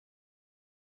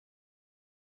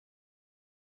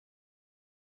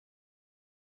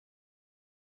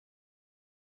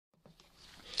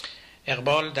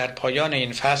اقبال در پایان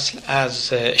این فصل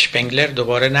از اشپنگلر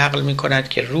دوباره نقل می کند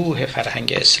که روح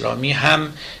فرهنگ اسلامی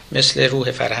هم مثل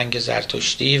روح فرهنگ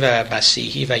زرتشتی و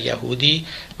مسیحی و یهودی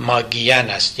ماگین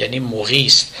است، یعنی مغی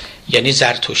است، یعنی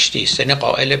زرتشتی است، یعنی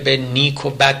قائل به نیک و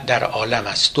بد در عالم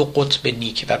است، دو قطب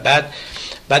نیک و بد،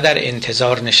 و در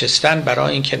انتظار نشستن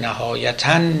برای اینکه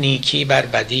نهایتا نیکی بر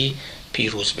بدی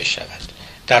پیروز بشود.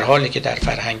 در حالی که در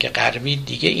فرهنگ غربی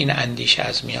دیگه این اندیشه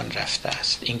از میان رفته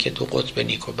است، اینکه دو قطب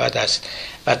نیک و بد است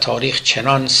و تاریخ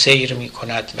چنان سیر می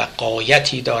کند و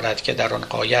غایتی دارد که در آن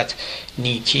غایت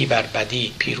نیکی بر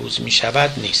بدی پیروز می شود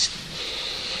نیست.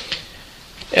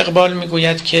 اقبال می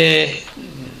گوید که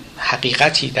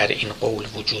حقیقتی در این قول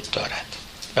وجود دارد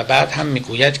و بعد هم می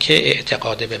گوید که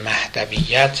اعتقاد به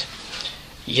مهدویت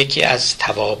یکی از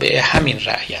توابع همین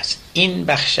رأی است. این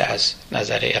بخش از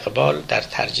نظر اقبال در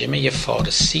ترجمه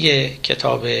فارسی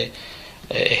کتاب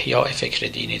احیاء فکر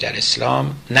دینی در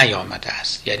اسلام نیامده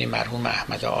است، یعنی مرحوم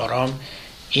احمد آرام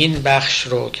این بخش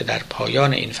رو که در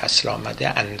پایان این فصل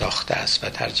آمده انداخته است و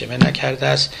ترجمه نکرده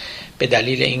است، به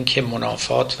دلیل اینکه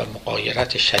منافات و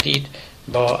مغایرت شدید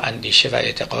با اندیشه و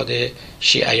اعتقاد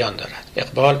شیعیان دارد.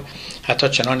 اقبال حتی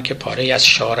چنان که پاره از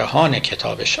شارحان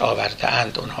کتابش آورده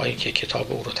اند، اونهایی که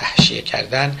کتاب او رو تحشیه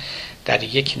کردن، در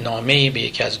یک نامه‌ای به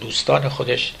یکی از دوستان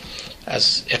خودش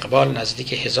از اقبال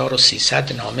نزدیک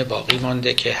 1300 نامه باقی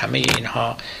مانده که همه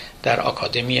اینها در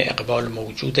آکادمی اقبال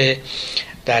موجوده.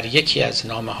 در یکی از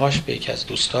نامه‌هاش به یکی از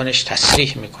دوستانش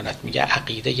تصریح می‌کند، میگه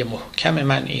عقیده محکم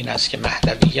من این است که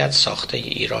مهدویت ساخته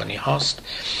ایرانی هاست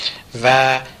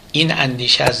و این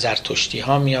اندیشه از زرتشتی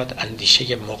ها میاد،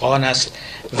 اندیشه مغان است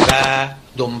و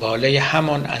دنباله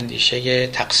همان اندیشه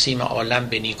تقسیم عالم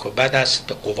به نیک و بد است،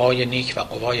 به قوای نیک و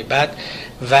قوای بد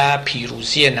و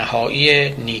پیروزی نهایی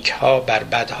نیک ها بر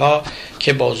بد ها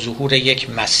که با ظهور یک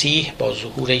مسیح، با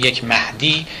ظهور یک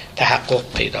مهدی تحقق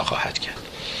پیدا خواهد کرد.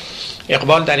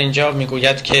 اقبال در اینجا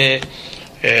میگوید که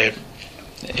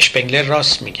اشپنگلر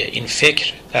راست میگه، این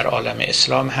فکر در عالم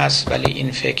اسلام هست ولی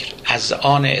این فکر از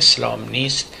آن اسلام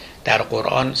نیست. در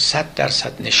قرآن 100%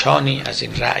 نشانی از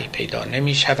این رأی پیدا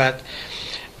نمی شود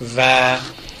و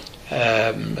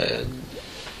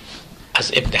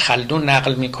از ابن خلدون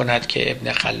نقل می کند که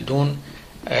ابن خلدون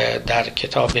در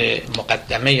کتاب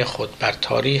مقدمه خود بر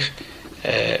تاریخ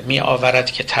می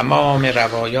آورد که تمام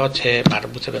روایات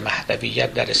مربوط به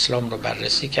مهدویت در اسلام رو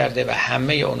بررسی کرده و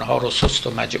همه اونها رو سست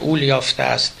و مجعول یافته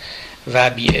است و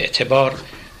بی اعتبار.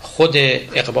 خود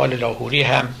اقبال لاهوری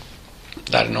هم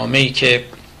در نامه‌ای که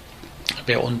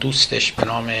به اون دوستش به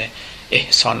نام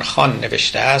احسان خان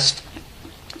نوشته است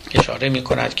اشاره می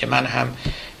کند که من هم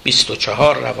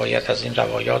 24 روایت از این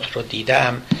روایات رو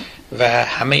دیدم و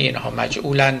همه اینها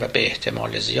مجعولن و به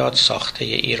احتمال زیاد ساخته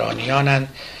ایرانیانن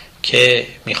که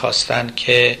میخواستن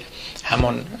که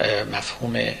همون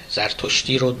مفهوم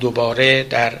زرتشتی رو دوباره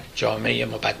در جامعه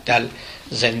مبدل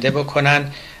زنده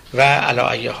بکنن و علی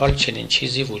ای حال چنین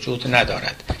چیزی وجود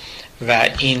ندارد و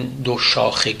این دو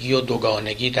شاخگی و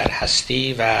دوگانگی در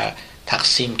هستی و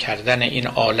تقسیم کردن این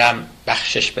عالم،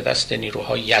 بخشش به دست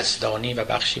نیروهای یزدانی و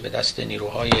بخشی به دست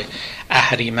نیروهای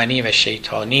اهریمنی و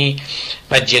شیطانی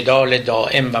و جدال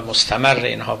دائم و مستمر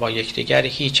اینها با یکدیگر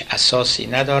هیچ اساسی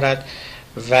ندارد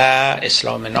و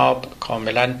اسلام ناب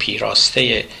کاملا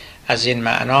پیراسته از این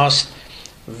معناست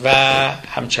و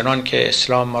همچنان که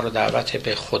اسلام ما رو دعوت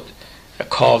به خود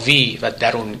کاوی و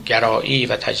درونگرایی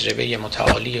و تجربه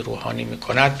متعالی روحانی می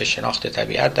کند، به شناخت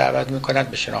طبیعت دعوت می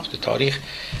کند، به شناخت تاریخ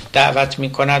دعوت می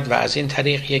کند و از این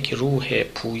طریق یک روح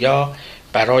پویا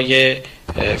برای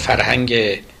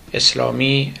فرهنگ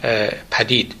اسلامی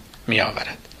پدید می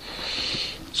آورد.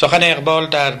 سخن اقبال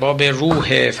در باب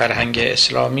روح فرهنگ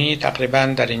اسلامی تقریبا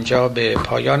در اینجا به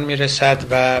پایان می رسد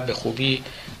و به خوبی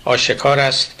آشکار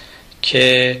است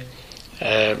که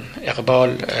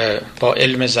اقبال با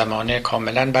علم زمانه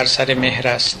کاملا بر سر مهر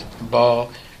است، با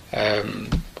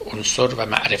عنصر و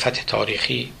معرفت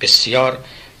تاریخی بسیار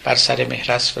بر سر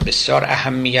مهر است و بسیار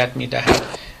اهمیت می‌دهد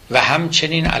و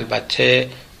همچنین البته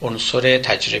عنصر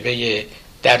تجربه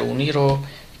درونی رو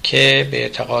که به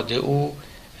اعتقاد او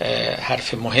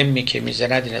حرف مهمی که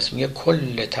میزند این است، میگه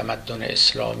کل تمدن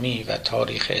اسلامی و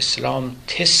تاریخ اسلام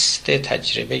تست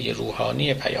تجربه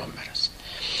روحانی پیامبر است.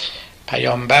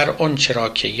 پیامبر اون چرا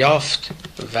که یافت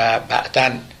و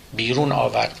بعداً بیرون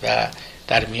آورد و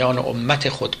در میان امت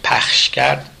خود پخش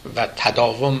کرد و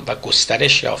تداوم و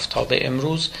گسترش یافت تا به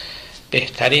امروز،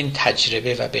 بهترین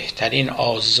تجربه و بهترین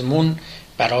آزمون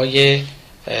برای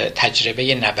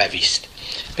تجربه نبوی است.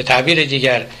 به تعبیر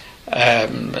دیگر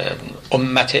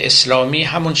امت اسلامی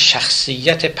همون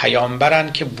شخصیت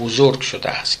پیامبرن که بزرگ شده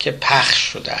است، که پخش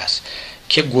شده است،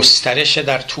 که گسترش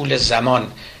در طول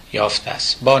زمان یافته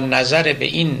است. با نظر به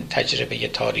این تجربه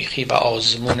تاریخی و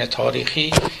آزمون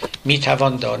تاریخی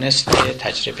میتوان دانست که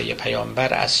تجربه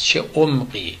پیامبر از چه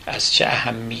عمقی، از چه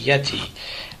اهمیتی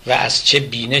و از چه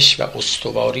بینش و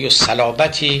استواری و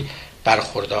صلابتی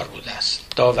برخوردار بوده است.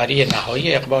 داوری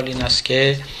نهایی اقبال این است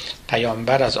که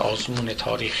پیامبر از آزمون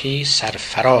تاریخی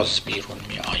سرفراز بیرون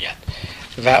می آید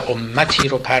و امتی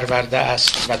رو پرورده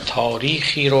است و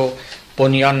تاریخی رو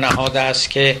بنیان نهاده است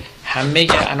که همه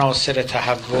عناصر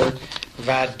تحول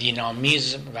و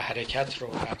دینامیزم و حرکت رو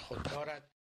در خود دارد.